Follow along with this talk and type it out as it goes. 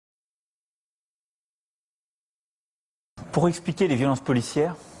Pour expliquer les violences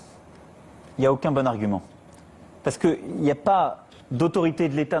policières, il n'y a aucun bon argument. Parce qu'il n'y a pas d'autorité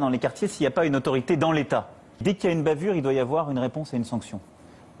de l'État dans les quartiers s'il n'y a pas une autorité dans l'État. Dès qu'il y a une bavure, il doit y avoir une réponse et une sanction.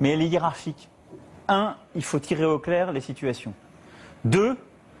 Mais elle est hiérarchique. 1, il faut tirer au clair les situations. 2,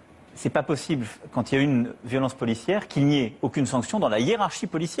 c'est pas possible, quand il y a une violence policière, qu'il n'y ait aucune sanction dans la hiérarchie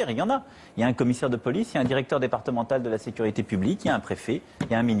policière. Il y en a. Il y a un commissaire de police, il y a un directeur départemental de la sécurité publique, il y a un préfet,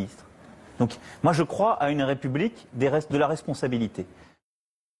 il y a un ministre. Donc moi je crois à une république de la responsabilité.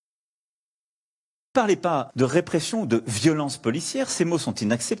 Ne parlez pas de répression ou de violence policière, ces mots sont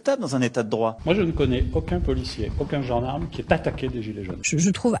inacceptables dans un état de droit. Moi je ne connais aucun policier, aucun gendarme qui est attaqué des gilets jaunes. Je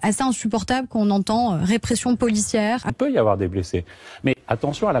trouve assez insupportable qu'on entend répression policière. Il peut y avoir des blessés, mais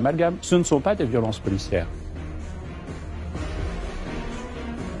attention à l'amalgame, ce ne sont pas des violences policières.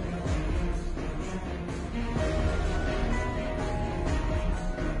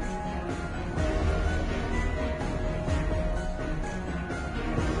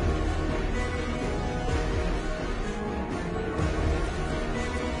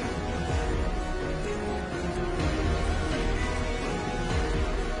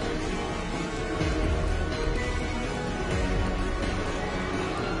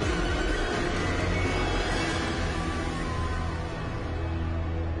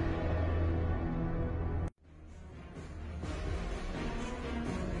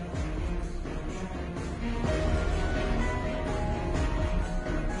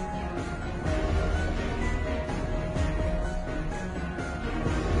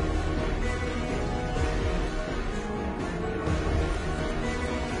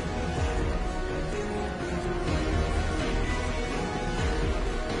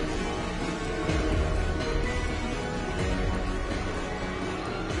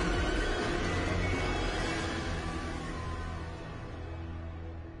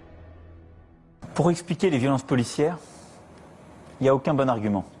 Pour expliquer les violences policières, il n'y a aucun bon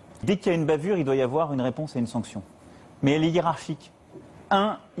argument. Dès qu'il y a une bavure, il doit y avoir une réponse et une sanction. Mais elle est hiérarchique.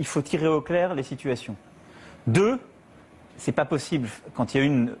 1, il faut tirer au clair les situations. 2, c'est pas possible, quand il y a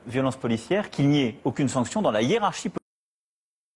une violence policière, qu'il n'y ait aucune sanction dans la hiérarchie policière.